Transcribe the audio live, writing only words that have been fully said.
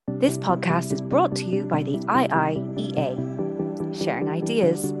This podcast is brought to you by the IIEA, sharing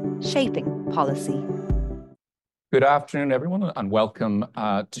ideas, shaping policy. Good afternoon, everyone, and welcome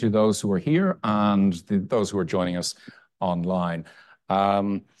to those who are here and those who are joining us online.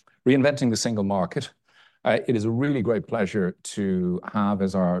 Reinventing the single market. It is a really great pleasure to have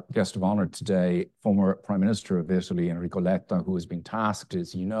as our guest of honor today, former Prime Minister of Italy, Enrico Letta, who has been tasked,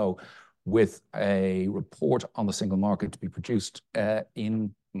 as you know, with a report on the single market to be produced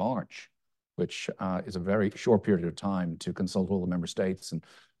in March, which is a very short period of time to consult all the member states and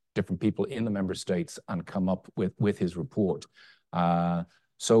different people in the member states and come up with his report.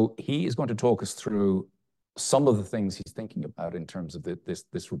 So he is going to talk us through some of the things he's thinking about in terms of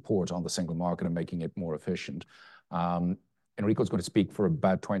this report on the single market and making it more efficient. Enrico is going to speak for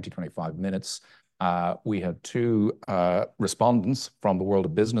about 20-25 minutes. We have two respondents from the world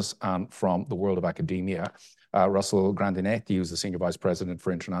of business and from the world of academia. Russell Grandinetti, who's the Senior Vice President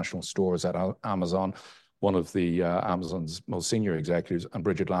for International Stores at Amazon, one of the Amazon's most senior executives, and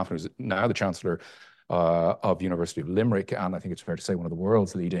Bridget Laffer, who's now the Chancellor of University of Limerick, and I think it's fair to say one of the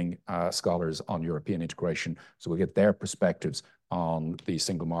world's leading scholars on European integration. So we'll get their perspectives on the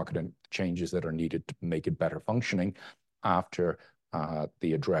single market and changes that are needed to make it better functioning after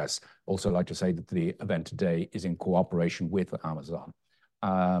the address. Also, I'd like to say that the event today is in cooperation with Amazon.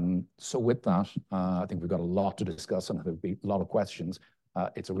 So with that, I think we've got a lot to discuss and there'll be a lot of questions.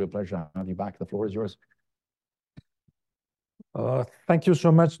 It's a real pleasure to have you back. The floor is yours. Thank you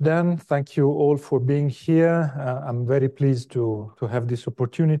so much, Dan. Thank you all for being here. I'm very pleased to have this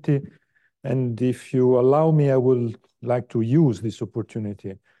opportunity. And if you allow me, I would like to use this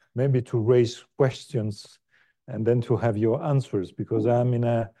opportunity maybe to raise questions and then to have your answers, because I'm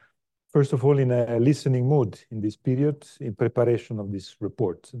first of all, in a listening mood in this period in preparation of this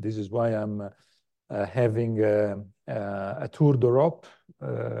report. This is why I'm having a tour d'Europe.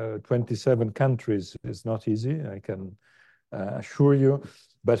 27 countries is not easy, I can assure you.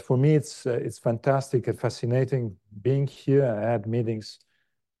 But for me, it's fantastic and fascinating being here. I had meetings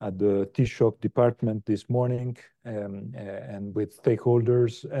at the Taoiseach department this morning and with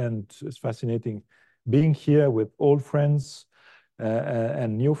stakeholders, and it's fascinating being here with old friends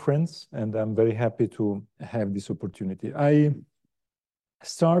and new friends, and I'm very happy to have this opportunity. I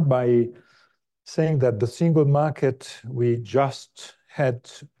start by saying that the single market, we just had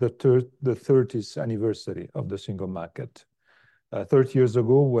the 30th anniversary of the single market. 30 years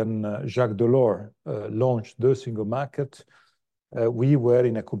ago, when Jacques Delors launched the single market, we were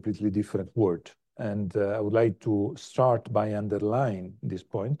in a completely different world. And I would like to start by underlining this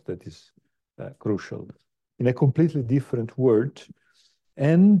point that is crucial. In a completely different world.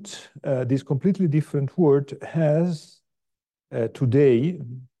 And this completely different world has today,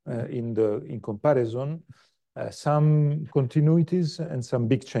 in comparison, some continuities and some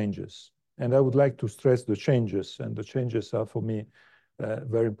big changes. And I would like to stress the changes, and the changes are for me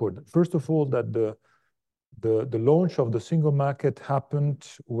very important. First of all, that the launch of the single market happened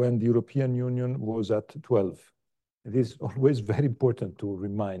when the European Union was at 12. It is always very important to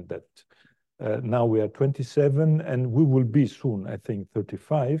remind that now we are 27 and we will be soon, I think,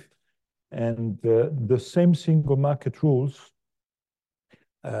 35. And the same single market rules,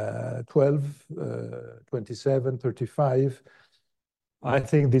 12, 27, 35, I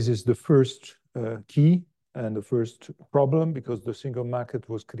think this is the first key and the first problem, because the single market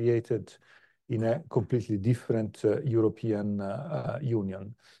was created in a completely different European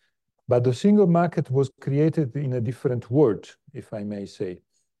Union. But the single market was created in a different world, if I may say.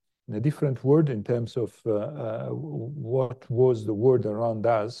 In a different world in terms of what was the world around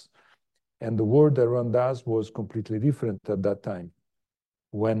us. And the world around us was completely different at that time.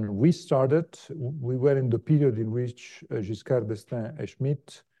 When we started, we were in the period in which Giscard d'Estaing and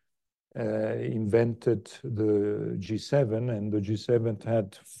Schmidt invented the G7, and the G7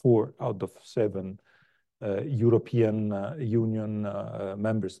 had 4 out of 7 European Union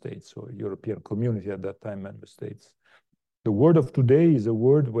member states, or European Community at that time member states. The world of today is a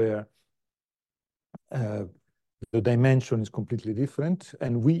world where the dimension is completely different.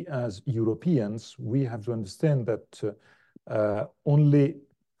 And we as Europeans, we have to understand that only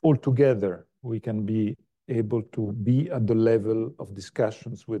all together we can be able to be at the level of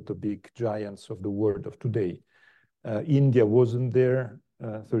discussions with the big giants of the world of today. India wasn't there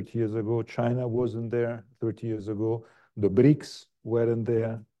 30 years ago. China wasn't there 30 years ago. The BRICS weren't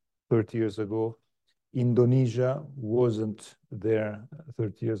there 30 years ago. Indonesia wasn't there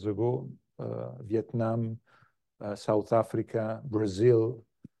 30 years ago. Vietnam, South Africa, Brazil.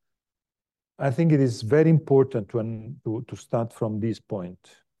 I think it is very important to start from this point.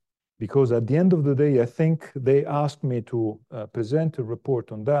 because at the end of the day, I think they asked me to present a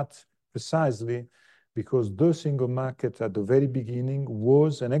report on that precisely because the single market at the very beginning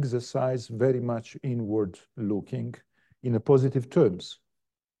was an exercise very much inward looking in a positive terms.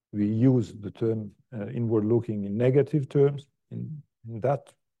 We use the term inward looking in negative terms. In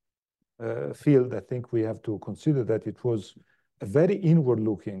that field, I think we have to consider that it was a very inward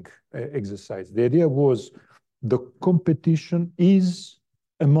looking exercise. The idea was the competition is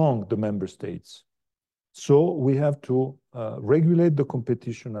among the member states. So we have to regulate the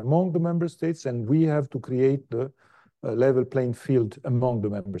competition among the member states, and we have to create the level playing field among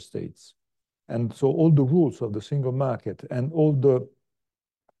the member states. And so all the rules of the single market and all the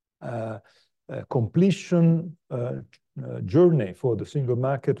completion journey for the single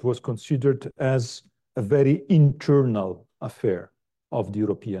market was considered as a very internal affair of the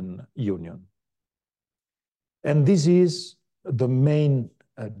European Union. And this is the main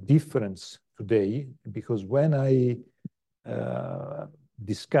difference today, because when I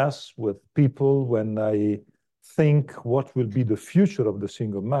discuss with people, when I think what will be the future of the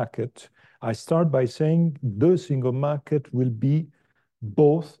single market, I start by saying the single market will be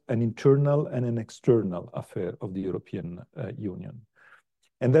both an internal and an external affair of the European Union.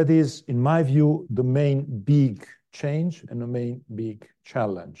 And that is, in my view, the main big change and the main big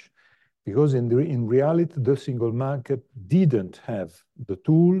challenge. Because in reality, the single market didn't have the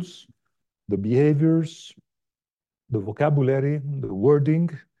tools, the behaviors, the vocabulary, the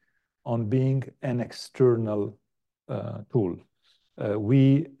wording on being an external tool.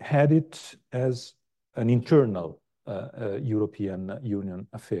 We had it as an internal European Union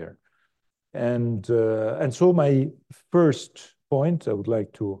affair. And so my first point I would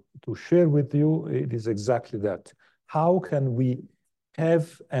like to share with you, it is exactly that. How can we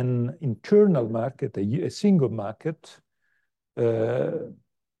have an internal market, a single market,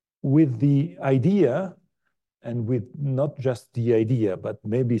 with the idea, and with not just the idea, but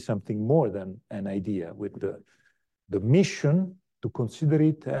maybe something more than an idea, with the mission to consider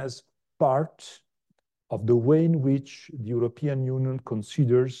it as part of the way in which the European Union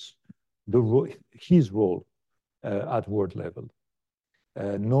considers his role at world level.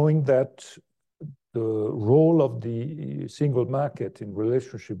 Knowing that the role of the single market in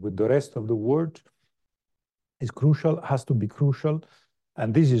relationship with the rest of the world is crucial, has to be crucial.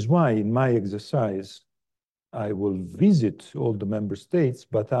 And this is why in my exercise, I will visit all the member states,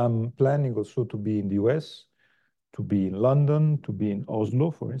 but I'm planning also to be in the US, to be in London, to be in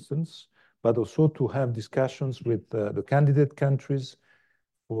Oslo, for instance, but also to have discussions with the candidate countries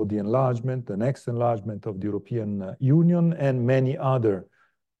for the enlargement, the next enlargement of the European Union, and many other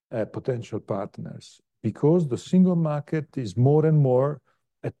potential partners, because the single market is more and more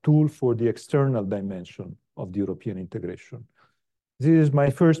a tool for the external dimension of the European integration. This is my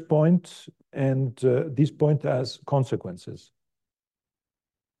first point, and this point has consequences.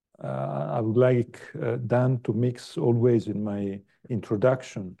 I would like Dan to mix always in my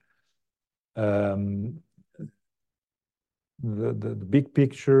introduction the big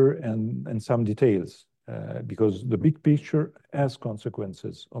picture and some details, because the big picture has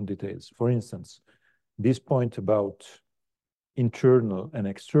consequences on details. For instance, this point about internal and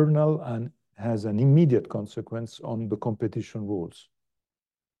external and has an immediate consequence on the competition rules.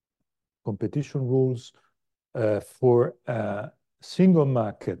 Competition rules for a single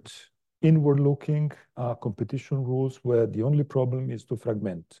market, inward looking competition rules where the only problem is to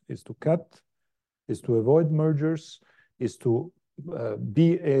fragment, is to cut, is to avoid mergers, is to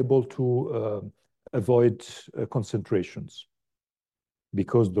be able to avoid concentrations.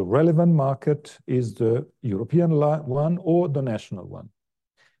 Because the relevant market is the European one or the national one.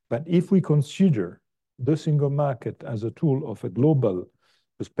 But if we consider the single market as a tool of a global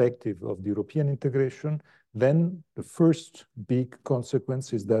perspective of the European integration, then the first big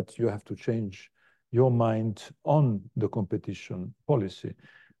consequence is that you have to change your mind on the competition policy.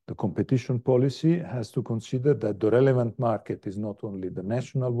 The competition policy has to consider that the relevant market is not only the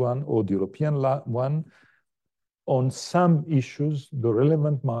national one or the European one. On some issues, the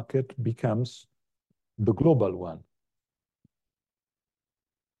relevant market becomes the global one.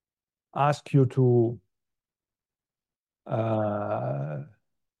 Ask you to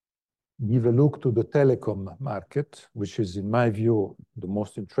give a look to the telecom market, which is, in my view, the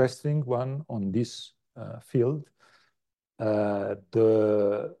most interesting one on this field. In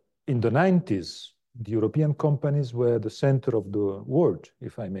the 90s, the European companies were the center of the world,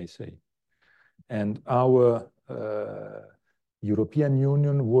 if I may say. And our European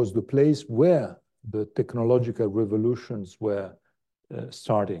Union was the place where the technological revolutions were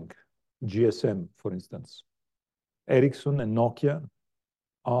starting. GSM, for instance. Ericsson and Nokia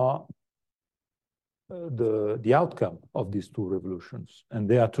are the outcome of these two revolutions. And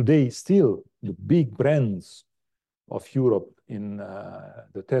they are today still the big brands of Europe in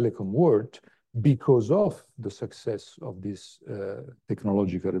the telecom world because of the success of this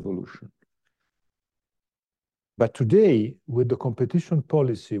technological revolution. But today, with the competition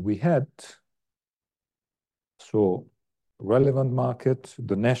policy we had, so relevant market,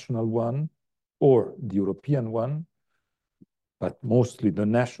 the national one or the European one, but mostly the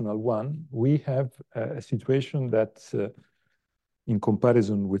national one, we have a situation that, in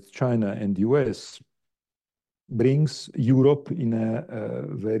comparison with China and the US, brings Europe in a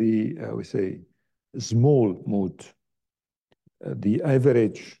very, we say, small mode. The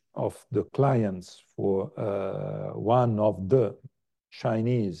average of the clients for one of the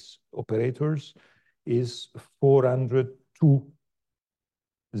Chinese operators is 420,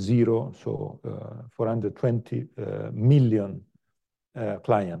 so 420 million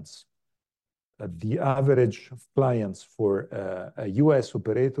clients. The average of clients for a US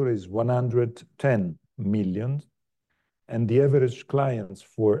operator is 110 million, and the average clients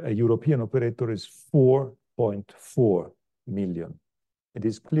for a European operator is 4.4 million. It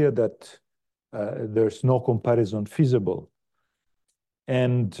is clear that there's no comparison feasible.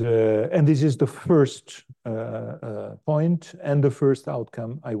 And this is the first point and the first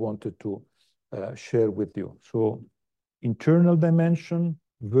outcome I wanted to share with you. So internal dimension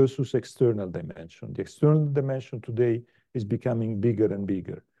versus external dimension. The external dimension today is becoming bigger and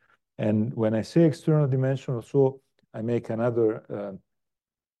bigger. And when I say external dimension, also I make another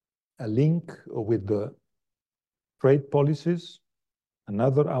a link with the trade policies.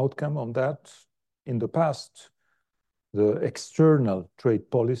 Another outcome on that, in the past, the external trade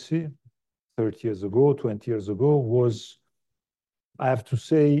policy 30 years ago, 20 years ago, was, I have to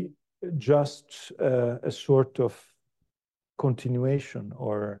say, just a sort of continuation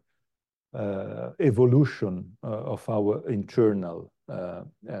or evolution of our internal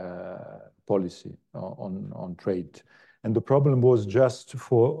policy on trade. And the problem was just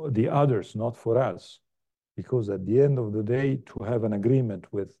for the others, not for us. Because at the end of the day, to have an agreement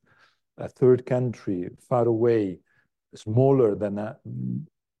with a third country far away, smaller than,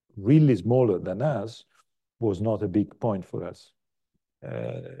 really smaller than us, was not a big point for us.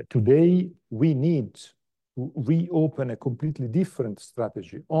 Today, we need to reopen a completely different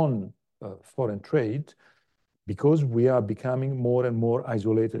strategy on foreign trade because we are becoming more and more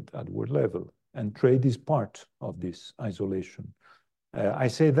isolated at world level. And trade is part of this isolation. I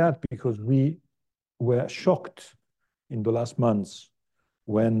say that because we were shocked in the last months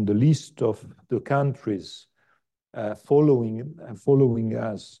when the list of the countries following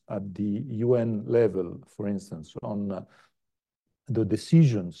us at the UN level, for instance, on the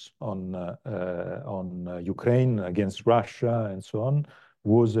decisions on Ukraine against Russia and so on,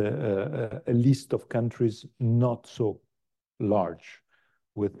 was a list of countries not so large,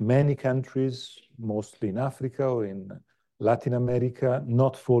 with many countries, mostly in Africa or in Latin America,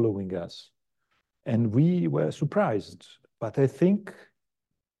 not following us. And we were surprised, but I think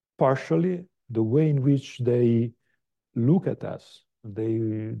partially the way in which they look at us,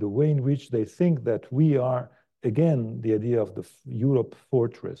 the way in which they think that we are, again, the idea of the Europe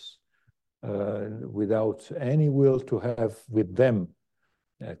fortress, without any will to have with them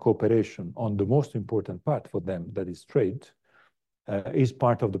cooperation on the most important part for them, that is trade, is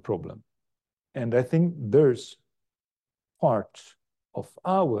part of the problem. And I think there's part of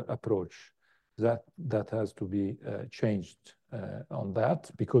our approach that has to be changed on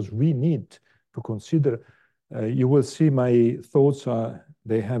that, because we need to consider, you will see my thoughts are,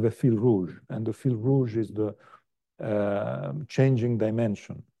 they have a fil rouge, and the fil rouge is the changing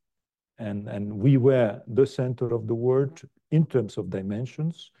dimension. And we were the center of the world in terms of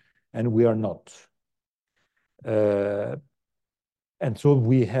dimensions, and we are not. And so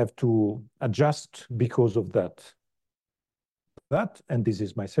we have to adjust because of that. And this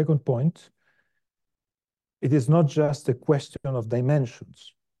is my second point, it is not just a question of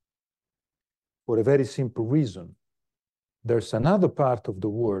dimensions, for a very simple reason. There's another part of the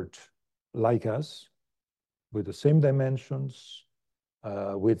world like us, with the same dimensions,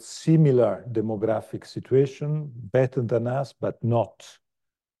 with similar demographic situation, better than us, but not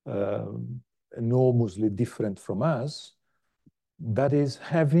enormously different from us, that is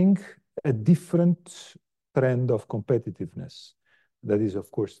having a different trend of competitiveness. That is,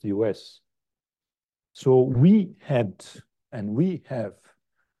 of course, the US. So we had, and we have,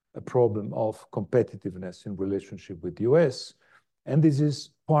 a problem of competitiveness in relationship with the US. And this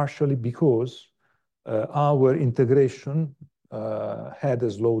is partially because our integration had a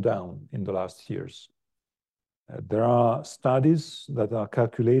slowdown in the last years. There are studies that are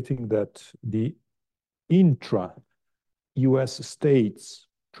calculating that the intra-US states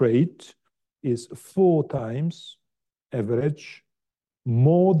trade is 4 times average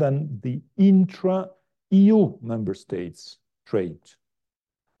more than the intra-EU member states trade.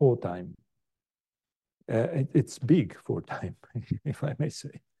 4 times. It's big, 4 times, if I may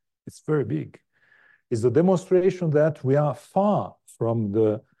say. It's very big. It's a demonstration that we are far from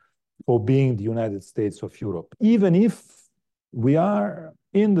being the United States of Europe, even if we are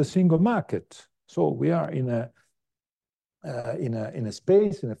in the single market. So we are in a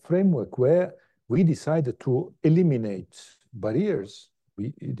space, in a framework where we decided to eliminate barriers,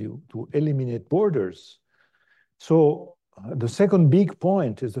 to eliminate borders. So the second big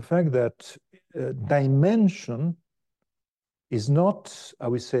point is the fact that dimension is not, I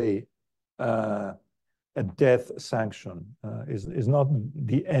would say, a death sanction, is not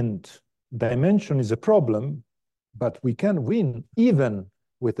the end. Dimension is a problem, but we can win even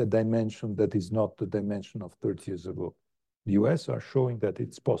with a dimension that is not the dimension of 30 years ago. The US are showing that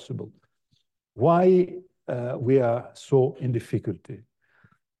it's possible. Why we are so in difficulty?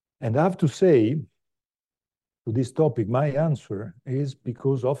 And I have to say, to this topic, my answer is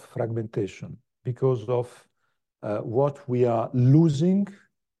because of fragmentation, because of what we are losing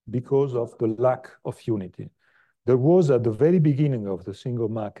because of the lack of unity. There was at the very beginning of the single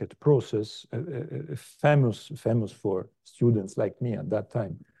market process, famous for students like me at that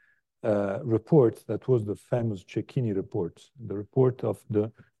time, report that was the famous Cecchini report, the report of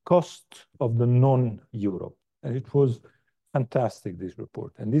the cost of the non-Europe. And it was fantastic, this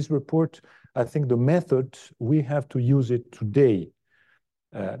report. And this report, I think the method, we have to use it today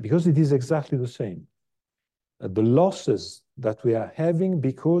because it is exactly the same. The losses that we are having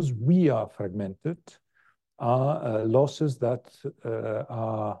because we are fragmented are losses that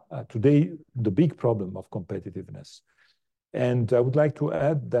are today the big problem of competitiveness. And I would like to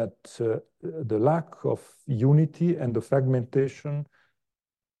add that the lack of unity and the fragmentation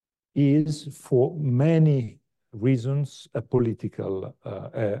is, for many reasons, a point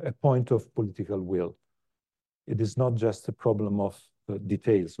of political will. It is not just a problem of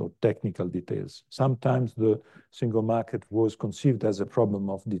details or technical details. Sometimes the single market was conceived as a problem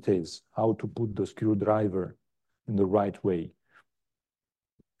of details, how to put the screwdriver in the right way.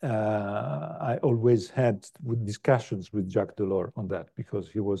 I always had discussions with Jacques Delors on that because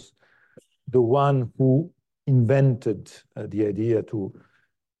he was the one who invented the idea to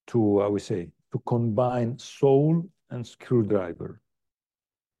I would say, to combine soul and screwdriver.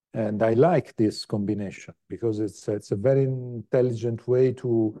 And I like this combination because it's a very intelligent way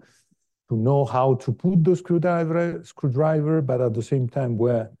to know how to put the screwdriver, but at the same time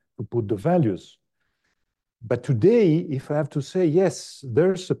where to put the values. But today, if I have to say, yes,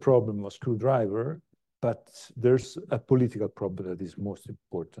 there's a problem of screwdriver, but there's a political problem that is most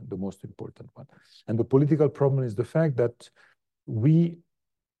important, the most important one. And the political problem is the fact that we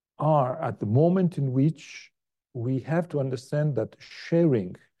are at the moment in which we have to understand that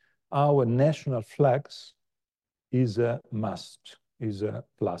sharing our national flags is a must, is a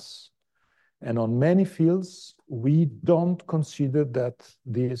plus. And on many fields, we don't consider that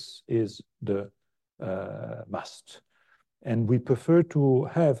this is the must. And we prefer to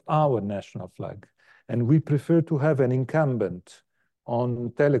have our national flag. And we prefer to have an incumbent on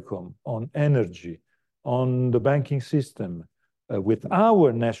telecom, on energy, on the banking system, with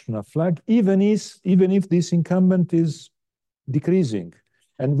our national flag, even if this incumbent is decreasing.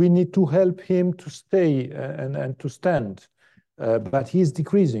 And we need to help him to stay and to stand. But he is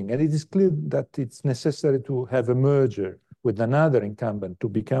decreasing. And it is clear that it's necessary to have a merger with another incumbent to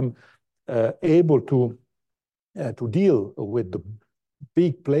become able to deal with the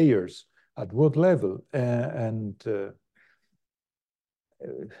big players at world level.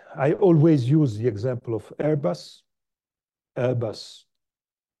 I always use the example of Airbus. Airbus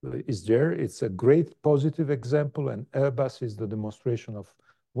is there. It's a great positive example, and Airbus is the demonstration of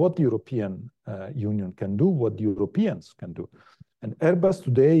what the European Union can do, what the Europeans can do. And Airbus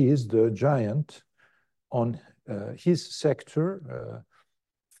today is the giant on his sector,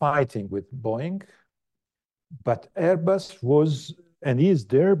 fighting with Boeing. But Airbus was and is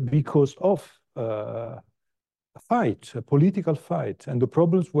there because of a fight, a political fight. And the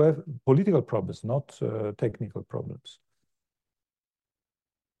problems were political problems, not technical problems.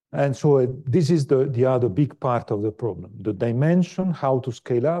 And so this is the other big part of the problem, the dimension, how to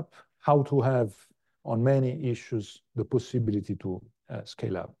scale up, how to have on many issues the possibility to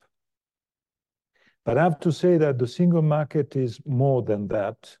scale up. But I have to say that the single market is more than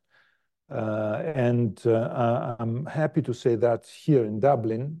that. I'm happy to say that here in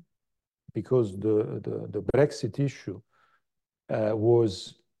Dublin, because the Brexit issue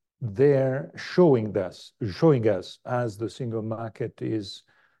was there showing us as the single market is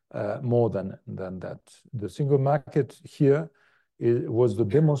more than that. The single market here was the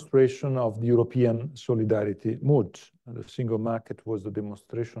demonstration of the European solidarity mood. The single market was the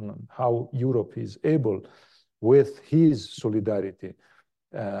demonstration on how Europe is able, with his solidarity,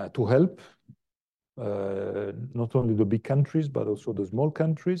 to help not only the big countries, but also the small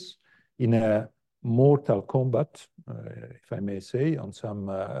countries in a mortal combat, if I may say, on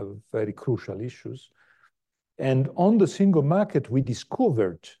some very crucial issues. And on the single market, we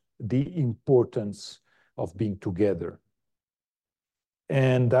discovered the importance of being together.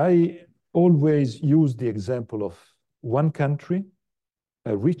 And I always use the example of one country,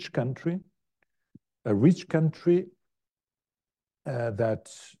 a rich country that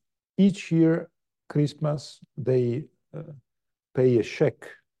each year, Christmas, they pay a check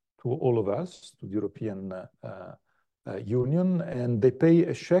to all of us, to the European Union, and they pay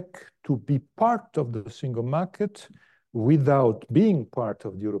a check to be part of the single market without being part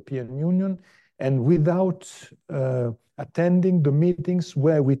of the European Union and without attending the meetings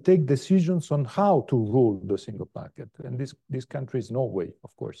where we take decisions on how to rule the single market. And this country is Norway,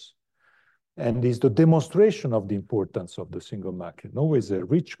 of course. And is the demonstration of the importance of the single market. Norway is a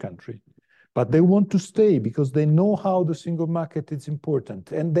rich country, but they want to stay because they know how the single market is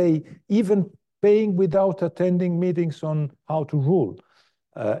important. And they even paying without attending meetings on how to rule.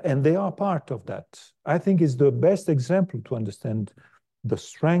 And they are part of that. I think is the best example to understand the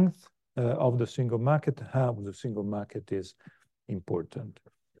strength of the single market, how the single market is important.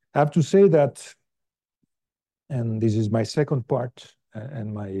 I have to say that, and this is my second part,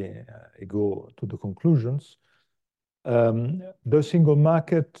 and I go to the conclusions, the single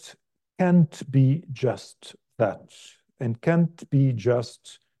market can't be just that, and can't be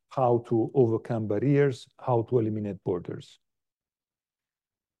just how to overcome barriers, how to eliminate borders.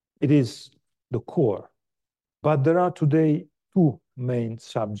 It is the core. But there are today two main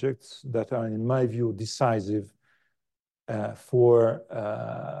subjects that are, in my view, decisive for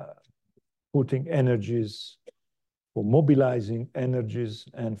putting energies, for mobilizing energies,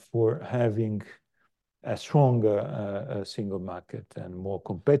 and for having a stronger single market and more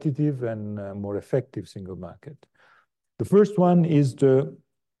competitive and more effective single market. The first one is the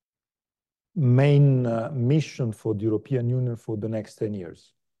main mission for the European Union for the next 10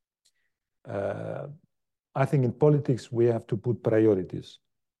 years. I think in politics, we have to put priorities.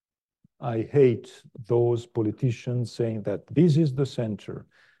 I hate those politicians saying that this is the center,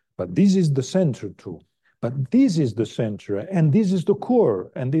 but this is the center too. But this is the center, and this is the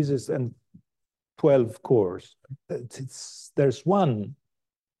core, and this is 12 cores. There's one,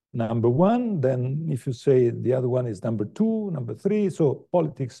 number one, then if you say the other one is number two, number three, so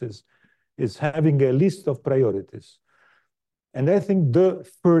politics is having a list of priorities. And I think the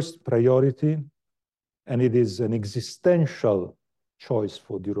first priority, and it is an existential choice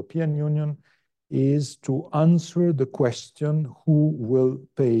for the European Union, is to answer the question, who will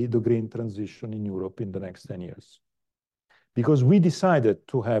pay the green transition in Europe in the next 10 years? Because we decided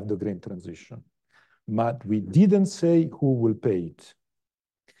to have the green transition, but we didn't say who will pay it.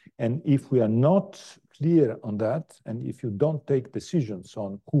 And if we are not clear on that, and if you don't take decisions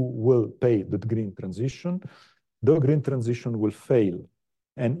on who will pay the green transition will fail.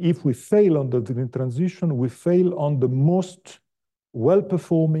 And if we fail on the green transition, we fail on the most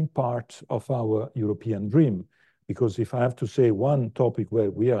well-performing part of our European dream. Because if I have to say one topic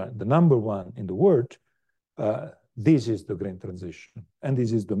where we are the number one in the world, this is the green transition. And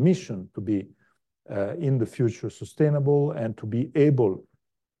this is the mission to be in the future sustainable and to be able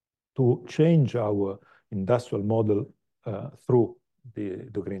to change our industrial model through the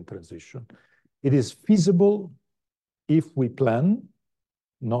green transition. It is feasible if we plan,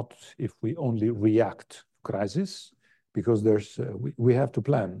 not if we only react to crisis, because we have to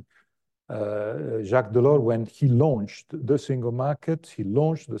plan. Jacques Delors, when he launched the single market, he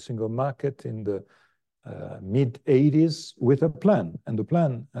launched the single market in the mid-80s with a plan. And the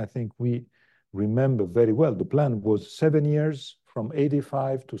plan, I think we remember very well, the plan was 7 years from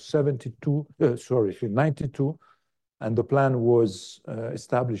 85 to 92. And the plan was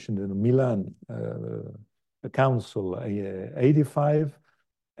established in the Milan Council, 85,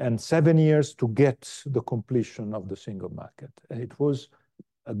 and 7 years to get the completion of the single market. And it was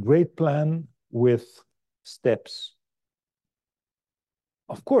a great plan with steps.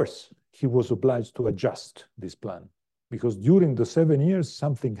 Of course, he was obliged to adjust this plan because during the 7 years,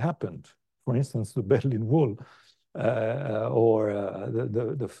 something happened. For instance, the Berlin Wall or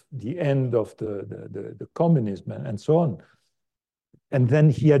the end of the communism and so on. And then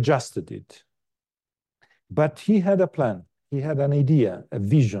he adjusted it. But he had a plan, he had an idea, a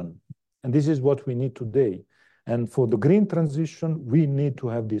vision. And this is what we need today. And for the green transition, we need to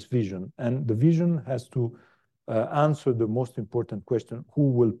have this vision. And the vision has to answer the most important question: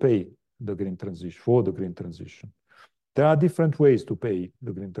 who will pay the green transition, for the green transition? There are different ways to pay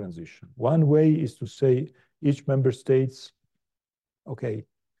the green transition. One way is to say each member states, okay,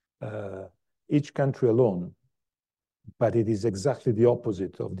 each country alone, but it is exactly the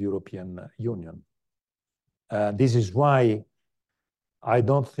opposite of the European Union. This is why I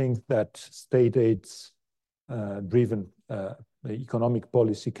don't think that state aids driven economic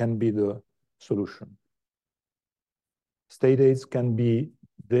policy can be the solution. State aids can be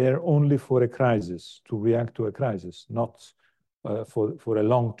there only for a crisis, to react to a crisis, not for a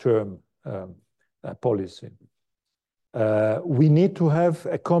long-term policy. We need to have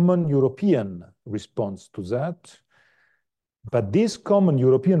a common European response to that. But this common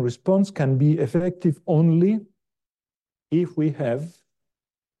European response can be effective only if we have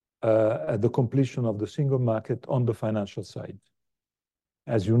the completion of the single market on the financial side.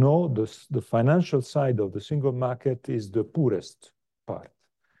 As you know, the financial side of the single market is the poorest part,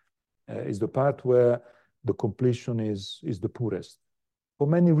 is the part where the completion is the poorest, for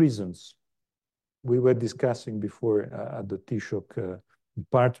many reasons. We were discussing before at the Taoiseach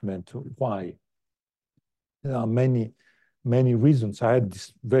department why. There are many reasons. I had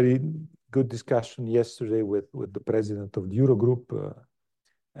this very good discussion yesterday with the president of the Eurogroup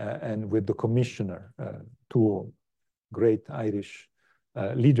and with the commissioner, two great Irish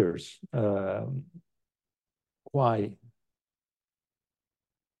leaders. Why?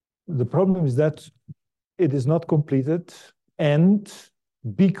 The problem is that it is not completed, and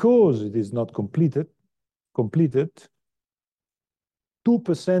because it is not completed,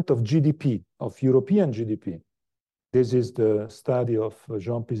 2% of GDP, of European GDP. This is the study of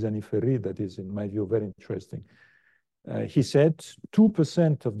Jean Pisani-Ferry that is, in my view, very interesting. He said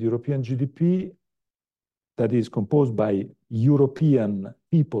 2% of the European GDP that is composed by European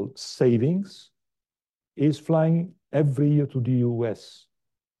people savings is flying every year to the US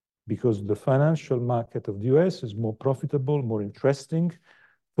because the financial market of the US is more profitable, more interesting.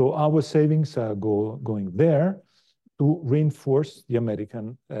 So our savings are going there to reinforce the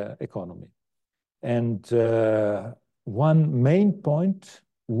American economy. And one main point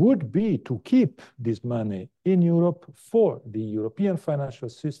would be to keep this money in Europe for the European financial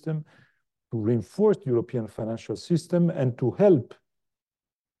system, to reinforce the European financial system, and to help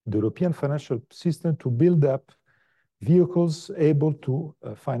the European financial system to build up vehicles able to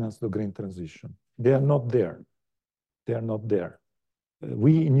finance the green transition. They are not there. They are not there.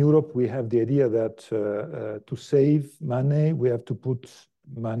 We in Europe, we have the idea that to save money, we have to put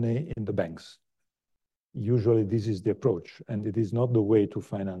money in the banks. Usually this is the approach, and it is not the way to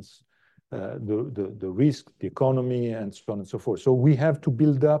finance the risk, the economy, and so on and so forth. So we have to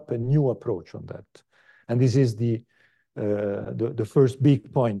build up a new approach on that. And this is the first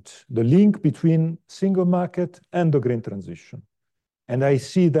big point, the link between single market and the green transition. And I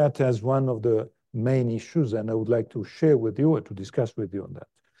see that as one of the main issues, and I would like to share with you or to discuss with you on that.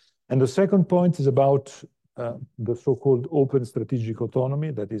 And the second point is about the so-called open strategic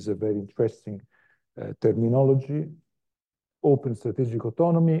autonomy. That is a very interesting terminology. Open strategic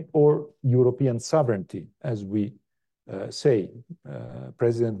autonomy or European sovereignty, as we say.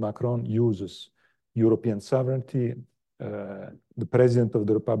 President Macron uses European sovereignty. The president of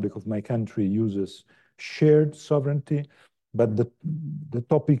the Republic of my country uses shared sovereignty, but the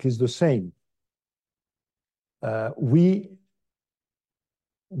topic is the same. We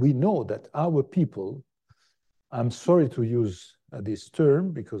know that our people, I'm sorry to use this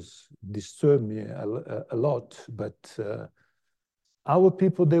term because it disturbs me a lot, but our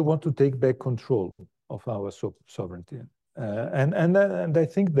people, they want to take back control of our sovereignty. And I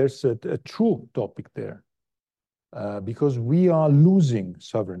think there's a true topic there because we are losing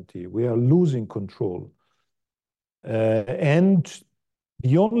sovereignty, we are losing control. And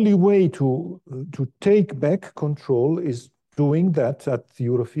the only way to take back control is doing that at the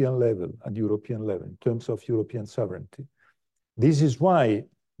European level, in terms of European sovereignty. This is why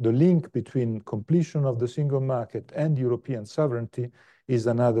the link between completion of the single market and European sovereignty is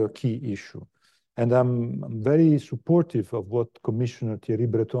another key issue. And I'm very supportive of what Commissioner Thierry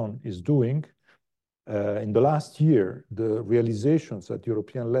Breton is doing. In the last year, the realizations at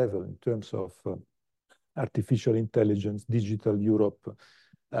European level in terms of artificial intelligence, digital Europe,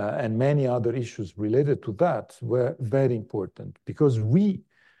 and many other issues related to that were very important because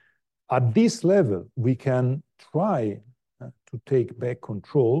at this level, we can try to take back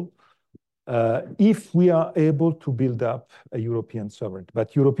control if we are able to build up a European sovereignty.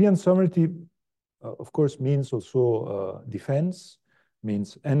 But European sovereignty, of course, means also defense,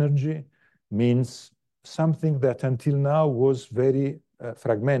 means energy, means something that until now was very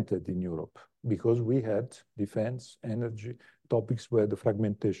fragmented in Europe, because we had defense, energy topics where the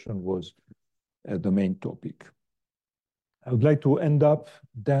fragmentation was the main topic. I would like to end up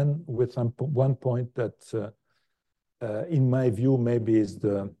then with one point that, in my view, maybe is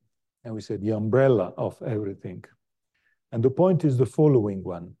the, and we say, the umbrella of everything. And the point is the following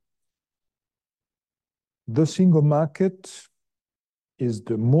one. The single market is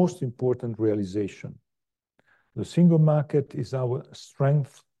the most important realization. The single market is our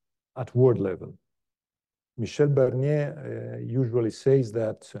strength at world level. Michel Barnier usually says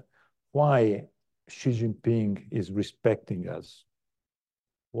that why Xi Jinping is respecting us,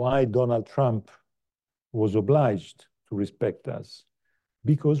 why Donald Trump was obliged to respect us,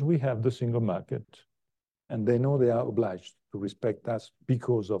 because we have the single market, and they know they are obliged to respect us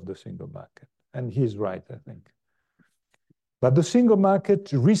because of the single market. And he's right, I think. But the single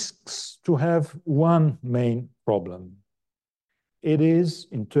market risks to have one main problem. It is,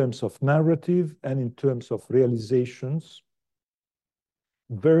 in terms of narrative and in terms of realizations,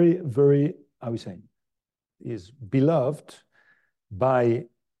 very, very, I would say, is beloved by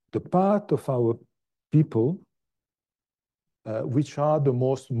the part of our people which are the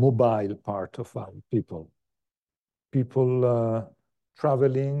most mobile part of our people. People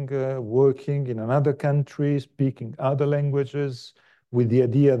traveling, working in another country, speaking other languages, with the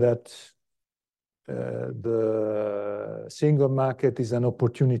idea that the single market is an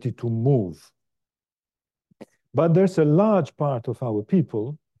opportunity to move. But there's a large part of our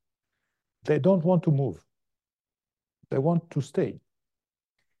people, they don't want to move. They want to stay.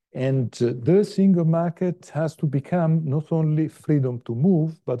 And the single market has to become not only freedom to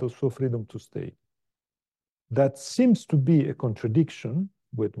move, but also freedom to stay. That seems to be a contradiction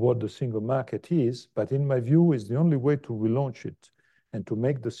with what the single market is, but in my view is the only way to relaunch it and to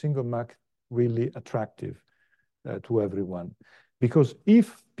make the single market really attractive to everyone. Because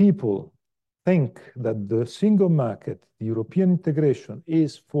if people think that the single market, the European integration,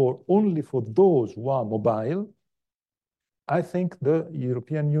 is only for those who are mobile, I think the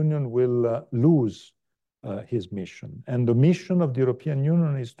European Union will lose his mission. And the mission of the European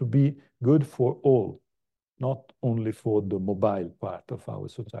Union is to be good for all, not only for the mobile part of our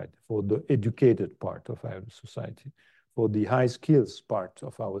society, for the educated part of our society, for the high skills part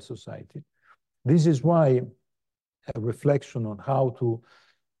of our society. This is why a reflection on how to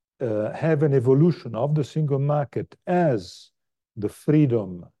have an evolution of the single market as the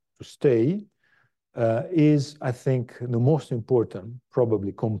freedom to stay is, I think, the most important,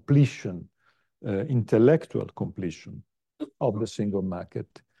 probably completion, intellectual completion of the single market.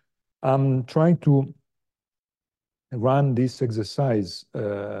 I'm trying to run this exercise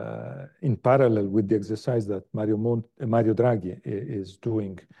in parallel with the exercise that Mario Draghi is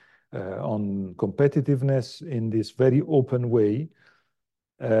doing on competitiveness in this very open way.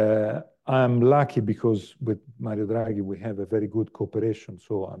 I'm lucky because with Mario Draghi we have a very good cooperation,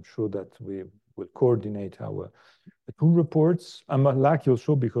 so I'm sure that we will coordinate our two reports. I'm lucky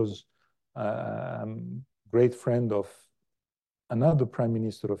also because I'm a great friend of another Prime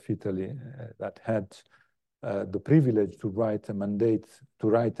Minister of Italy that had the privilege to write a mandate, to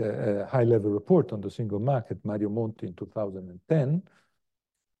write a high-level report on the single market, Mario Monti, in 2010.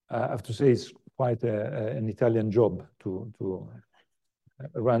 I have to say it's quite an Italian job to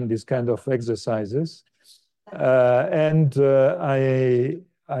run these kind of exercises. I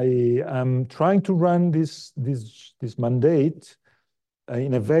am trying to run this mandate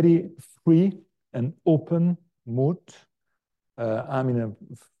in a very free and open mood. I'm in a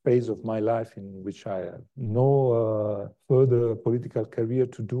phase of my life in which I have no further political career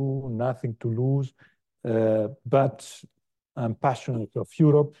to do, nothing to lose, but I'm passionate of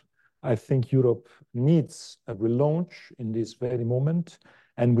Europe. I think Europe needs a relaunch in this very moment,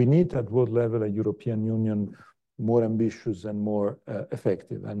 and we need at world level a European Union more ambitious and more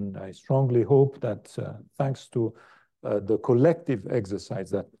effective. And I strongly hope that thanks to the collective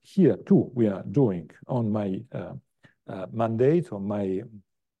exercise that here too we are doing on my mandate, on my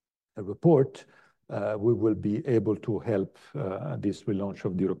report, we will be able to help this relaunch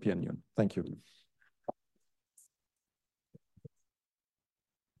of the European Union. Thank you.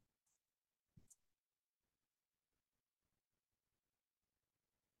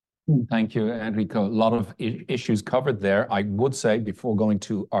 Thank you, Enrico. A lot of issues covered there. I would say, before going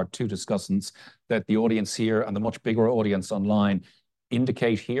to our two discussants, that the audience here and the much bigger audience online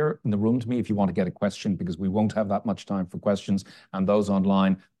indicate here in the room to me if you want to get a question, because we won't have that much time for questions. And those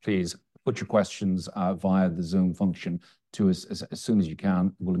online, please put your questions via the Zoom function to us as soon as you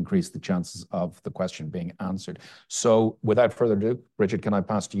can. It will increase the chances of the question being answered. So without further ado, Bridget, can I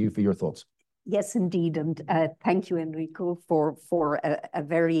pass to you for your thoughts? Yes, indeed. And thank you, Enrico, for a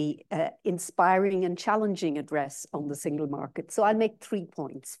very inspiring and challenging address on the single market. So I'll make 3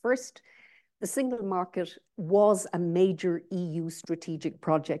 points. First, the single market was a major EU strategic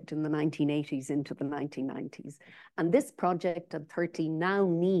project in the 1980s into the 1990s. And this project at 30 now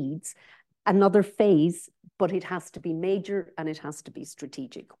needs another phase, but it has to be major and it has to be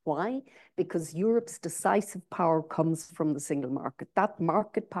strategic. Why? Because Europe's decisive power comes from the single market. That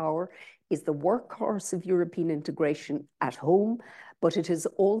market power is the workhorse of European integration at home, but it is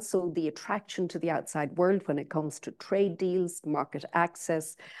also the attraction to the outside world when it comes to trade deals, market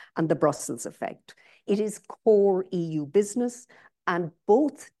access, and the Brussels effect. It is core EU business, and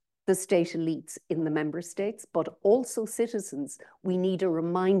both the state elites in the member states, but also citizens, we need a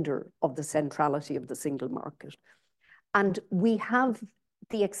reminder of the centrality of the single market. And we have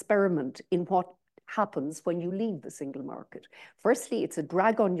the experiment in what happens when you leave the single market. Firstly, it's a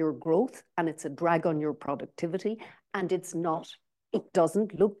drag on your growth and it's a drag on your productivity, and it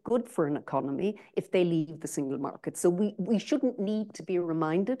doesn't look good for an economy if they leave the single market. So we shouldn't need to be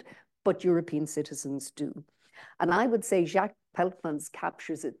reminded, but European citizens do. And I would say Jacques Peltmans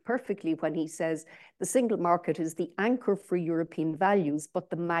captures it perfectly when he says the single market is the anchor for European values, but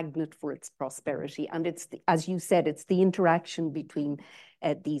the magnet for its prosperity. And it's, as you said, it's the interaction between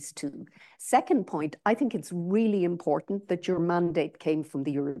these two. Second point, I think it's really important that your mandate came from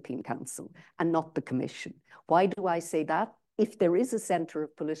the European Council and not the Commission. Why do I say that? If there is a centre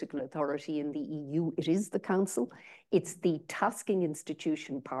of political authority in the EU, it is the Council. It's the tasking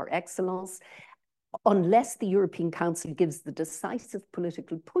institution par excellence. Unless the European Council gives the decisive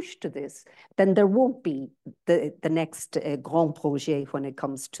political push to this, then there won't be the next grand projet when it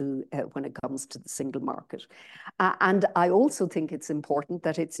comes to the single market. And I also think it's important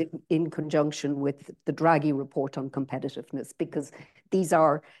that it's in conjunction with the Draghi report on competitiveness, because these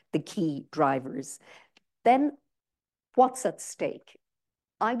are the key drivers. Then what's at stake?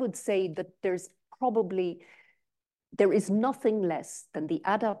 I would say that there is nothing less than the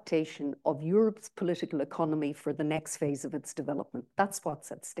adaptation of Europe's political economy for the next phase of its development. That's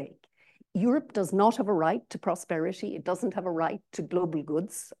what's at stake. Europe does not have a right to prosperity. It doesn't have a right to global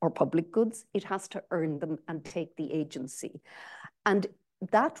goods or public goods. It has to earn them and take the agency. And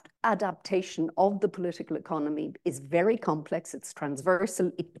that adaptation of the political economy is very complex. It's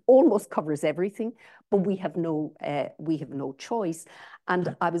transversal. It almost covers everything, but we have no choice.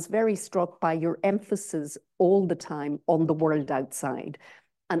 And I was very struck by your emphasis all the time on the world outside.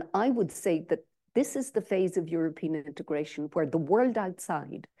 And I would say that this is the phase of European integration where the world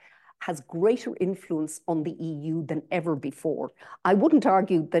outside has greater influence on the EU than ever before. I wouldn't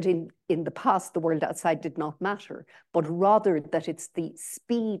argue that in the past the world outside did not matter, but rather that it's the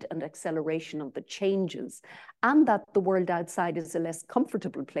speed and acceleration of the changes, and that the world outside is a less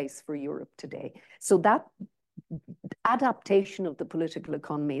comfortable place for Europe today. So that adaptation of the political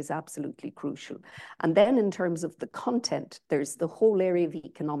economy is absolutely crucial. And then in terms of the content, there's the whole area of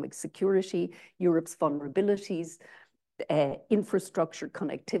economic security, Europe's vulnerabilities, infrastructure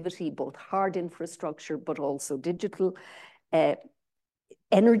connectivity, both hard infrastructure, but also digital,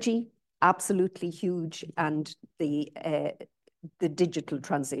 energy, absolutely huge, and the digital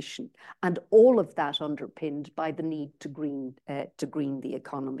transition, and all of that underpinned by the need to green the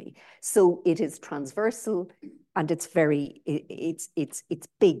economy. So it is transversal, and it's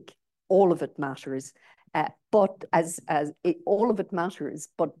big. All of it matters. But all of it matters,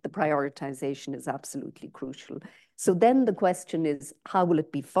 but the prioritization is absolutely crucial. So then the question is, how will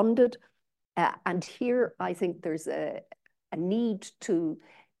it be funded? And here I think there's a need to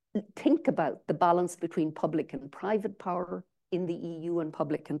think about the balance between public and private power in the EU and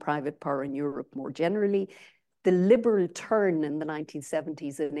public and private power in Europe more generally. The liberal turn in the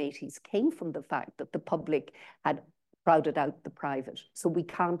 1970s and 80s came from the fact that the public had crowded out the private. So we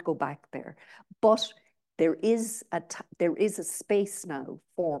can't go back there. But there is a space now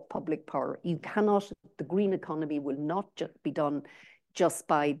for public power. You cannot, the green economy will not be done just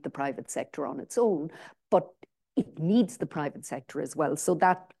by the private sector on its own, but it needs the private sector as well. So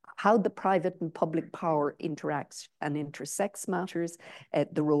that how the private and public power interacts and intersects matters,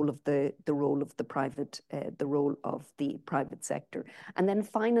 the role of the private sector. And then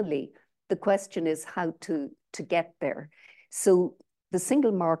finally, the question is how to get there. So the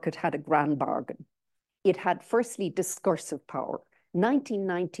single market had a grand bargain. It had firstly discursive power.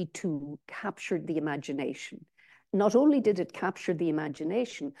 1992 captured the imagination. not only did it capture the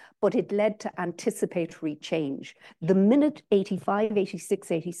imagination, but it led to anticipatory change. The minute 85,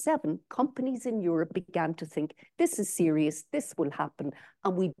 86, 87, companies in Europe began to think, this is serious, this will happen,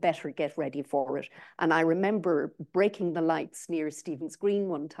 and we better get ready for it. And I remember breaking the lights near Stephen's Green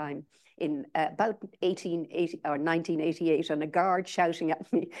one time in about 1880 or 1988, and a guard shouting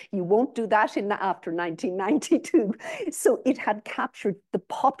at me, you won't do that after 1992. So it had captured the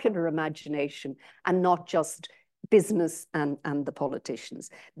popular imagination and not just business and the politicians.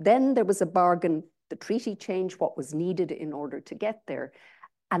 Then there was a bargain, the treaty changed what was needed in order to get there.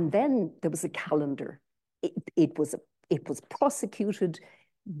 And then there was a calendar. It was prosecuted,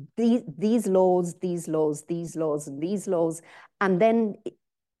 these laws, these laws, these laws, and these laws, and then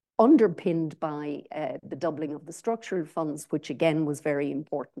underpinned by the doubling of the structural funds, which again was very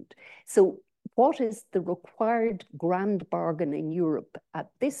important. So what is the required grand bargain in Europe at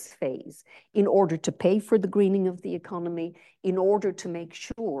this phase in order to pay for the greening of the economy, in order to make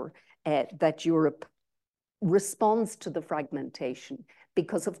sure that Europe responds to the fragmentation?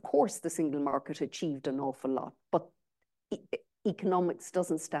 Because of course the single market achieved an awful lot, but economics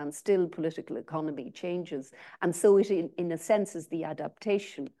doesn't stand still, political economy changes. And so it, in a sense, is the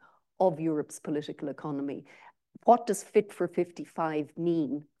adaptation of Europe's political economy. What does Fit for 55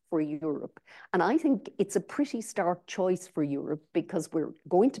 mean for Europe? And I think it's a pretty stark choice for Europe, because we're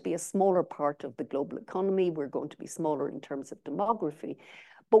going to be a smaller part of the global economy. We're going to be smaller in terms of demography,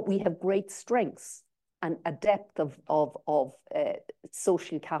 but we have great strengths and a depth of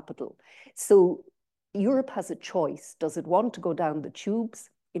social capital. So Europe has a choice. Does it want to go down the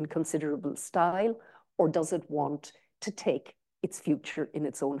tubes in considerable style, or does it want to take its future in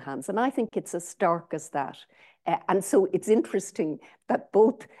its own hands? And I think it's as stark as that. And so it's interesting that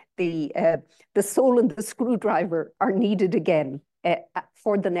both the soul and the screwdriver are needed again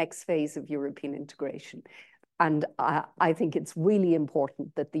for the next phase of European integration. And I think it's really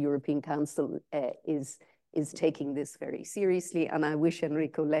important that the European Council is taking this very seriously. And I wish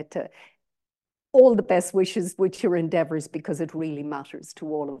Enrico Letta all the best wishes with your endeavors, because it really matters to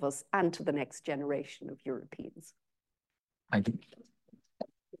all of us and to the next generation of Europeans. Thank you.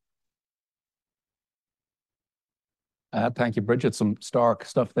 Thank you, Bridget. Some stark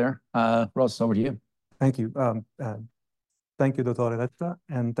stuff there. Ross, over to you. Thank you. Thank you, Dr. Letta,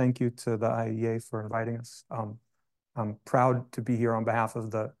 and thank you to the IEA for inviting us. I'm proud to be here on behalf of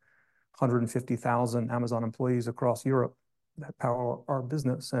the 150,000 Amazon employees across Europe that power our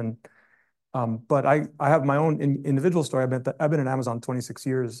business. And but I have my own individual story. I've been at Amazon 26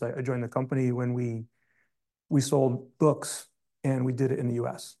 years. I joined the company when we sold books, and we did it in the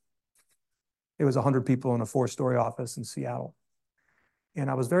US. It was 100 people in a 4-story office in Seattle.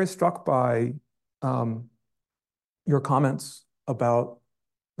 And I was very struck by your comments about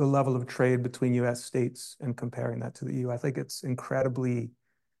the level of trade between US states and comparing that to the EU. I think it's incredibly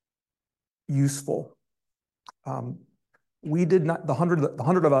useful. We did not, the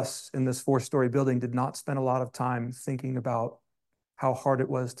 100 of us in this 4-story building did not spend a lot of time thinking about how hard it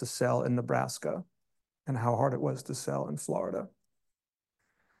was to sell in Nebraska and how hard it was to sell in Florida.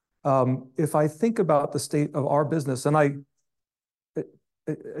 If I think about the state of our business, and I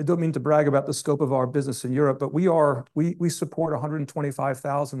don't mean to brag about the scope of our business in Europe, but we support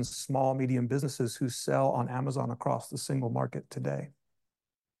 125,000 small, medium businesses who sell on Amazon across the single market today.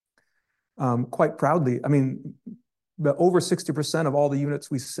 Quite proudly, I mean, over 60% of all the units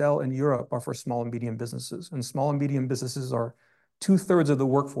we sell in Europe are for small and medium businesses, and small and medium businesses are 2/3 of the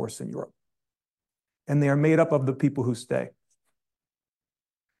workforce in Europe, and they are made up of the people who stay.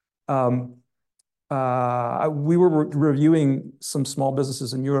 We were reviewing some small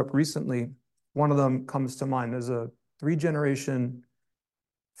businesses in Europe recently. One of them comes to mind. There's a 3-generation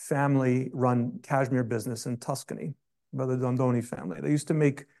family-run cashmere business in Tuscany by the Dondoni family. They used to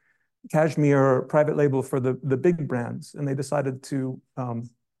make cashmere private label for the big brands, and they decided to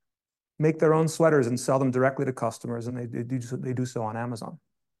make their own sweaters and sell them directly to customers, and they do so on Amazon.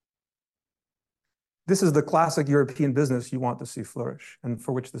 This is the classic European business you want to see flourish, and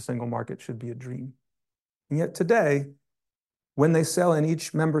for which the single market should be a dream. And yet today, when they sell in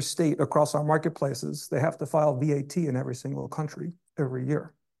each member state across our marketplaces, they have to file VAT in every single country every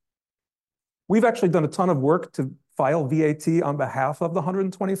year. We've actually done a ton of work to file VAT on behalf of the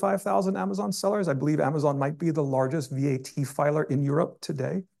 125,000 Amazon sellers. I believe Amazon might be the largest VAT filer in Europe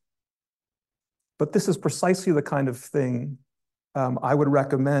today. But this is precisely the kind of thing I would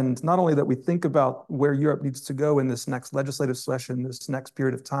recommend, not only that we think about where Europe needs to go in this next legislative session, this next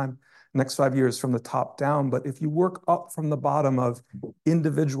period of time, next 5 years from the top down, but if you work up from the bottom of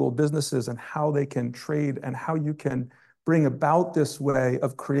individual businesses and how they can trade and how you can bring about this way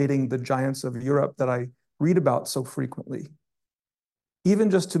of creating the giants of Europe that I read about so frequently.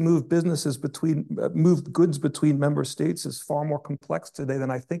 Even just to move move goods between member states is far more complex today than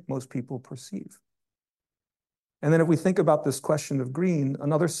I think most people perceive. And then if we think about this question of green,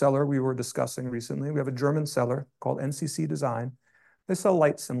 another seller we were discussing recently, we have a German seller called NCC Design. They sell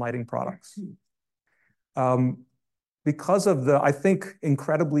lights and lighting products. Because of the, I think,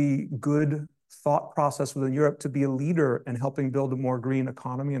 incredibly good thought process within Europe to be a leader in helping build a more green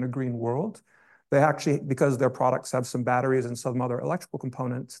economy and a green world, they actually, because their products have some batteries and some other electrical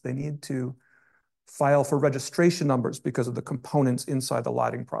components, they need to file for registration numbers because of the components inside the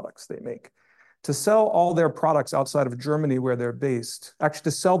lighting products they make. To sell all their products outside of Germany where they're based, actually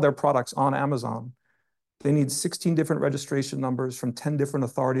to sell their products on Amazon, they need 16 different registration numbers from 10 different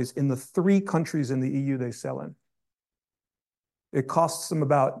authorities in the 3 countries in the EU they sell in. It costs them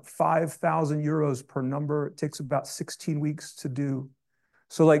about 5,000 euros per number. It takes about 16 weeks to do.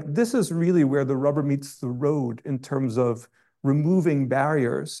 So like, this is really where the rubber meets the road in terms of removing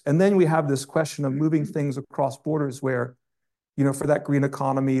barriers. And then we have this question of moving things across borders where, you know, for that green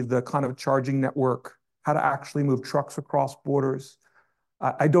economy, the kind of charging network, how to actually move trucks across borders.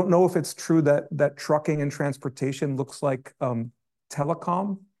 I don't know if it's true that trucking and transportation looks like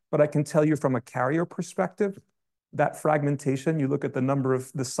telecom, but I can tell you from a carrier perspective, that fragmentation, you look at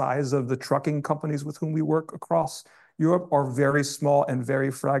the size of the trucking companies with whom we work across Europe are very small and very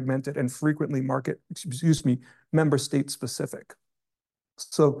fragmented and frequently member state specific.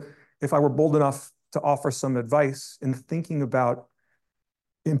 So if I were bold enough to offer some advice in thinking about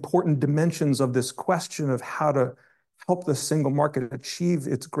important dimensions of this question of how to help the single market achieve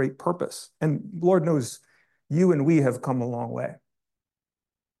its great purpose, and Lord knows you and we have come a long way.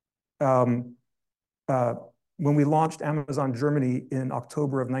 When we launched Amazon Germany in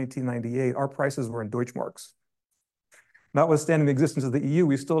October of 1998, our prices were in Deutschmarks. Notwithstanding the existence of the EU,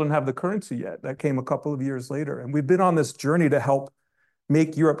 we still didn't have the currency yet. That came a couple of years later. And we've been on this journey to help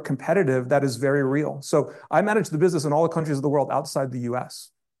make Europe competitive. That is very real. So I manage the business in all the countries of the world outside the US.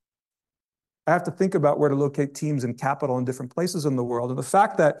 I have to think about where to locate teams and capital in different places in the world. And the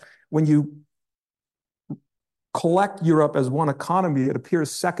fact that when you collect Europe as one economy, it appears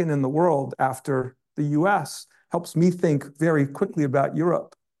second in the world after the US helps me think very quickly about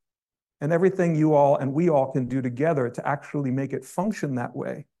Europe. And everything you all and we all can do together to actually make it function that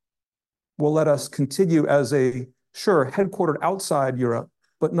way will let us continue as a, sure, headquartered outside Europe,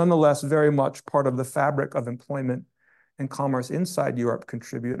 but nonetheless very much part of the fabric of employment and commerce inside Europe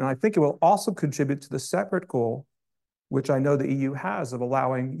contribute. And I think it will also contribute to the separate goal, which I know the EU has, of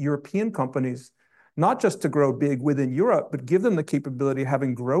allowing European companies not just to grow big within Europe, but give them the capability,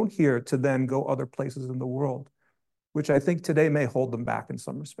 having grown here, to then go other places in the world, which I think today may hold them back in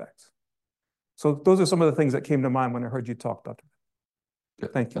some respects. So those are some of the things that came to mind when I heard you talk, Dr.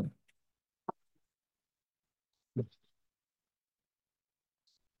 Thank you.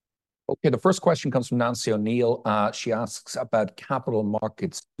 Okay, the first question comes from Nancy O'Neill. She asks about capital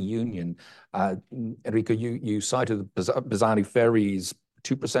markets union. Enrico, you cited Bazzani Ferry's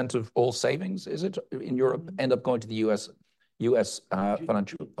 2% of all savings, is it, in Europe, end up going to the US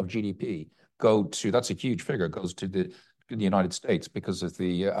financial of GDP. That's a huge figure, goes to the United States because of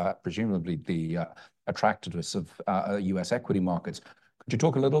the presumably the attractiveness of US equity markets. Could you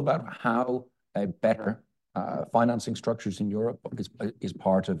talk a little about how better financing structures in Europe is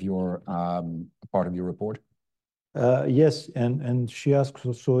part of your report? Yes, and she asks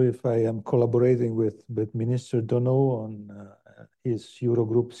also if I am collaborating with Minister Donau on his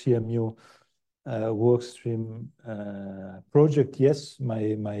Eurogroup CMU workstream project. Yes,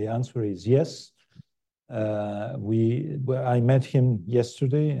 my answer is yes. I met him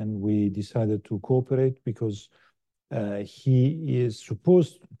yesterday and we decided to cooperate because he is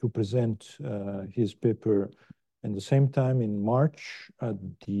supposed to present his paper at the same time in March at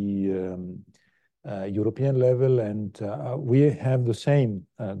the European level, and we have the same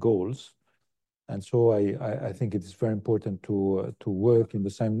goals. And so I think it is very important to work in the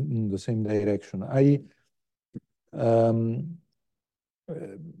same direction.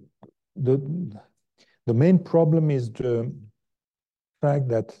 The main problem is the fact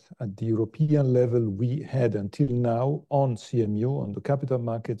that at the European level, we had until now on CMU, on the Capital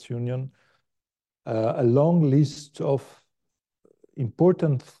Markets Union, a long list of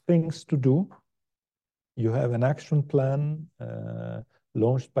important things to do. You have an action plan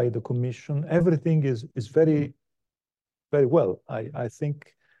launched by the Commission. Everything is very, very well. I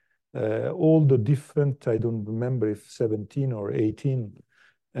think all the different, I don't remember if 17 or 18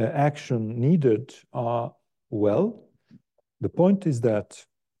 action needed are well. The point is that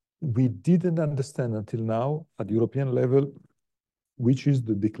we didn't understand until now at European level, which is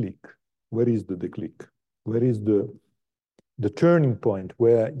the déclic. Where is the déclic? where is the turning point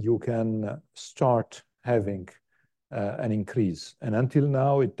where you can start having an increase. And until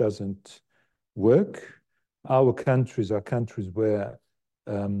now, it doesn't work. Our countries are countries where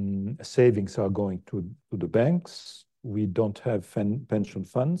savings are going to the banks. We don't have pension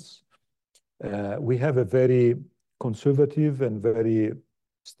funds. We have a very conservative and very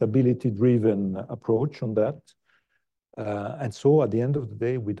stability-driven approach on that. And so at the end of the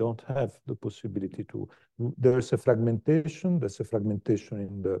day, we don't have the possibility to. There's a fragmentation. There's a fragmentation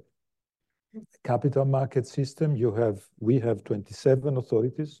in the capital market system. We have 27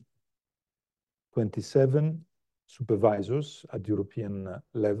 authorities, 27 supervisors at European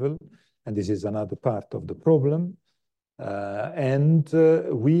level, and this is another part of the problem.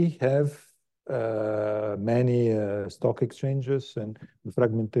 We have many stock exchanges, and the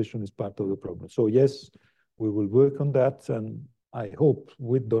fragmentation is part of the problem. So yes, we will work on that, and I hope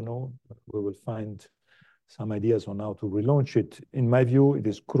with Dono we will find some ideas on how to relaunch it. In my view, it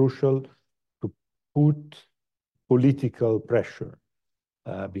is crucial to put political pressure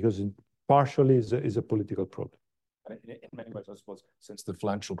because it partially is a political problem. In many ways, I suppose, since the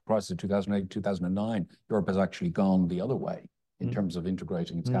financial crisis of 2008, 2009, Europe has actually gone the other way in terms of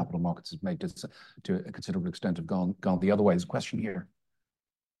integrating its capital markets. It's made it to a considerable extent have gone the other way. There's a question here.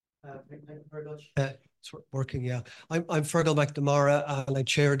 Thank you very much. It's working, yeah. I'm Fergal McNamara, and I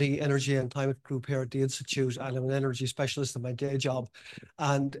chair the Energy and Climate Group here at the Institute, and I'm an energy specialist in my day job.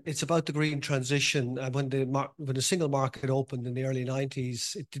 And it's about the green transition. When the single market opened in the early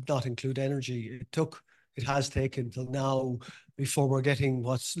 90s, it did not include energy. It has taken till now before we're getting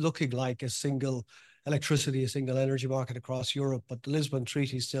what's looking like a single electricity, a single energy market across Europe. But the Lisbon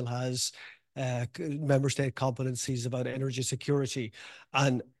Treaty still has member state competencies about energy security.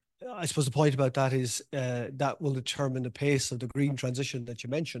 And I suppose the point about that is that will determine the pace of the green transition that you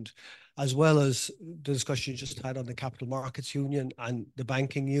mentioned, as well as the discussion you just had on the Capital Markets Union and the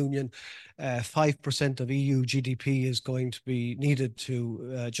Banking Union. 5% of EU GDP is going to be needed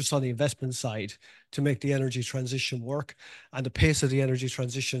to, just on the investment side, to make the energy transition work. And the pace of the energy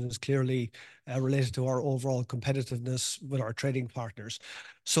transition is clearly related to our overall competitiveness with our trading partners.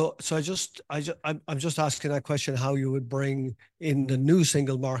 So I'm just asking that question, how you would bring in the new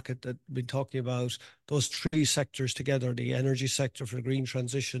single market that we've been talking about, those three sectors together, the energy sector for the green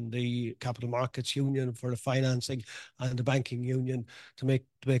transition, the Capital Markets Union for the financing, and the Banking Union to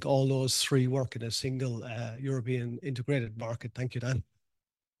make all those three work in a single European integrated market. Thank you, Dan.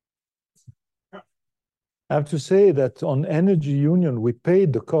 I have to say that on Energy Union, we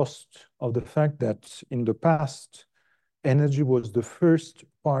paid the cost of the fact that in the past, energy was the first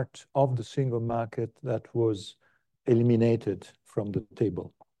part of the single market that was eliminated from the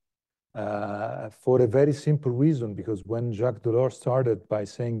table. For a very simple reason, because when Jacques Delors started by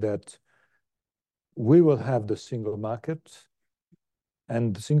saying that we will have the single market,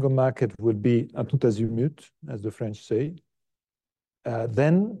 and the single market will be à tout azimut, as the French say,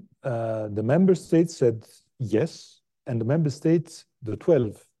 then the member states said yes, and the member states, the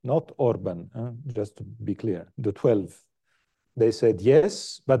 12, not Orban, just to be clear, the 12, they said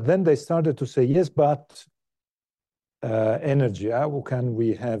yes, but then they started to say yes, but energy, how can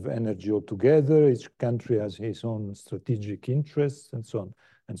we have energy altogether? Each country has its own strategic interests and so on,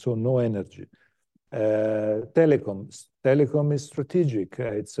 and so no energy. Telecom is strategic.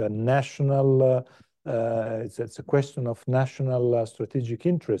 It's a national, it's a question of national strategic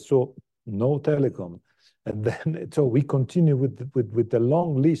interest. So no telecom. And then, so we continue with the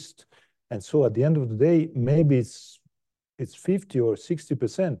long list. And so at the end of the day, maybe it's 50 or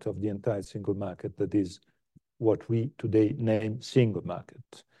 60% of the entire single market that is what we today name single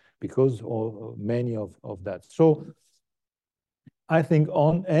market, because many of that. So I think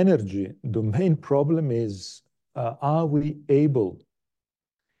on energy, the main problem is, are we able,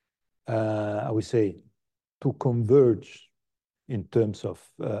 I would say, to converge in terms of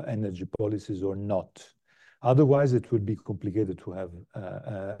energy policies or not? Otherwise, it would be complicated to have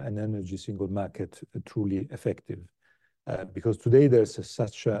an energy single market truly effective. Because today there's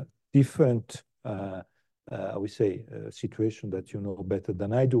such a different, I would say, situation that you know better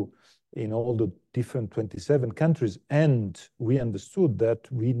than I do in all the different 27 countries. And we understood that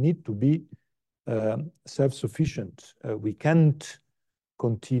we need to be self-sufficient. We can't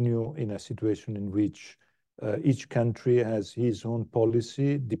continue in a situation in which each country has his own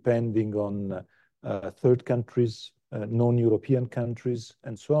policy depending on third countries, non-European countries,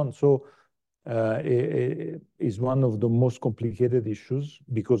 and so on. So it is one of the most complicated issues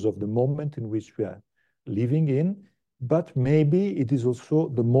because of the moment in which we are living in. But maybe it is also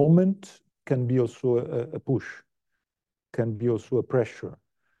the moment can be also a push, can be also a pressure.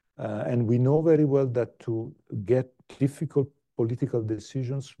 And we know very well that to get difficult political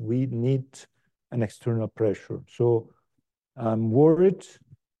decisions, we need an external pressure. So I'm worried,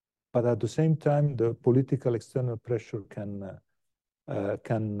 but at the same time, the political external pressure can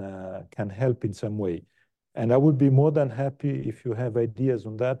help in some way. And I would be more than happy if you have ideas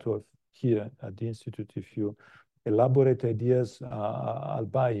on that, or here at the Institute, if you elaborate ideas, I'll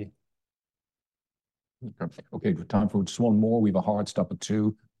buy. Okay, time for just one more. We have a hard stop at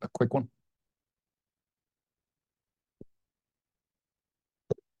 2. A quick one.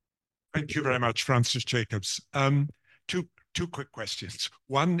 Thank you very much, Francis Jacobs. Two quick questions.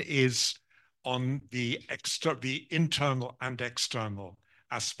 One is on the internal and external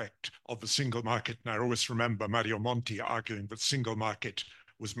aspect of the single market. And I always remember Mario Monti arguing that single market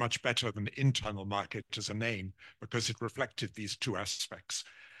was much better than internal market as a name because it reflected these two aspects.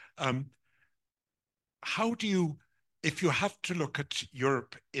 How do you, if you have to look at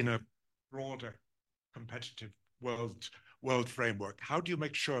Europe in a broader competitive world framework, how do you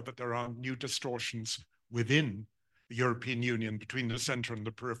make sure that there aren't new distortions within the European Union between the center and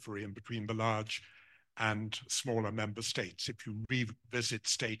the periphery and between the large and smaller member states if you revisit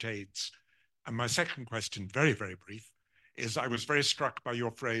state aids? And my second question, very, very brief, is I was very struck by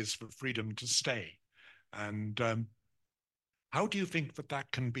your phrase for freedom to stay. And how do you think that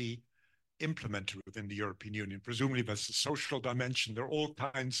that can be implemented within the European Union? Presumably there's a social dimension, there are all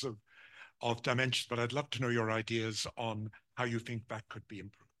kinds of dimensions, but I'd love to know your ideas on how you think that could be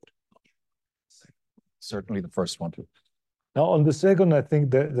improved. Certainly the first one too. Now, on the second, I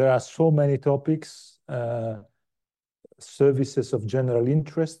think there are so many topics. Services of general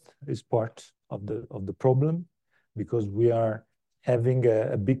interest is part of the problem, because we are having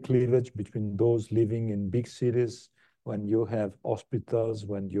a big cleavage between those living in big cities, when you have hospitals,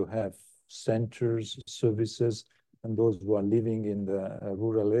 when you have centers, services, and those who are living in the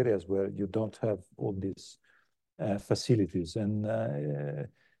rural areas where you don't have all these facilities. And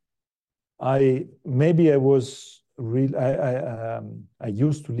I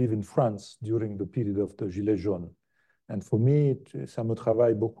used to live in France during the period of the Gilets jaunes. And for me, ça me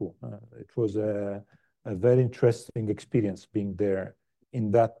travaille beaucoup. It was a very interesting experience being there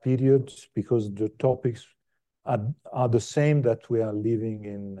in that period, because the topics are the same that we are living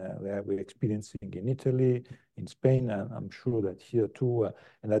in, we're experiencing in Italy, in Spain, and I'm sure that here too.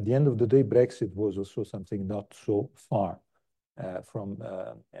 And at the end of the day, Brexit was also something not so far from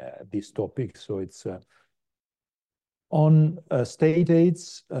these topics. So it's on state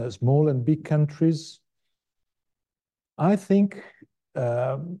aids, small and big countries. I think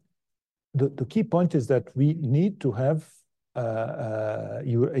the key point is that we need to have a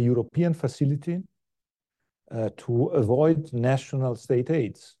European facility to avoid national state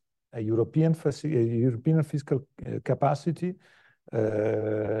aids, a European fiscal capacity,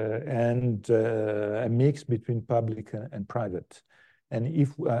 and a mix between public and private. And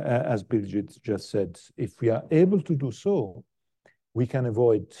if, as Birgit just said, if we are able to do so, we can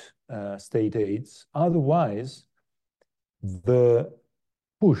avoid state aids. Otherwise, the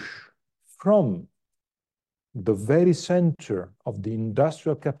push from the very center of the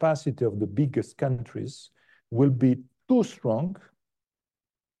industrial capacity of the biggest countries will be too strong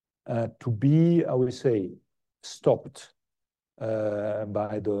to be, I would say, stopped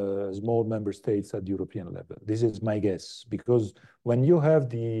by the small member states at the European level. This is my guess, because when you have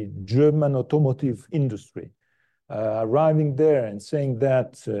the German automotive industry arriving there and saying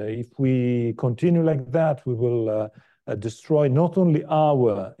that if we continue like that, we will destroy not only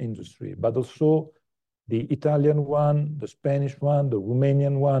our industry, but also the Italian one, the Spanish one, the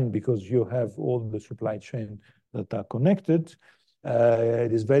Romanian one, because you have all the supply chain that are connected,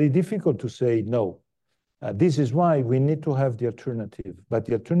 it is very difficult to say no. This is why we need to have the alternative. But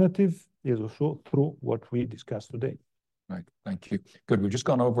the alternative is also through what we discussed today. Right, thank you. Good, we've just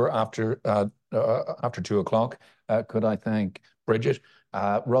gone over after 2 o'clock. Could I thank Bridget,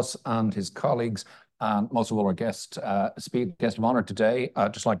 Russ and his colleagues, and most of all our guest of honor today.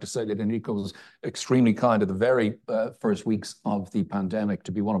 I'd just like to say that Enrico was extremely kind at the very first weeks of the pandemic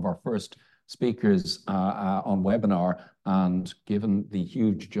to be one of our first speakers on webinar, and given the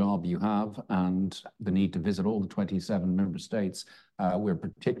huge job you have and the need to visit all the 27 member states, we're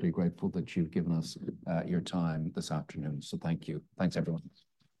particularly grateful that you've given us your time this afternoon. So thank you. Thanks, everyone.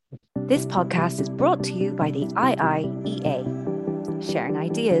 This podcast is brought to you by the IIEA, sharing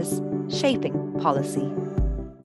ideas, shaping policy.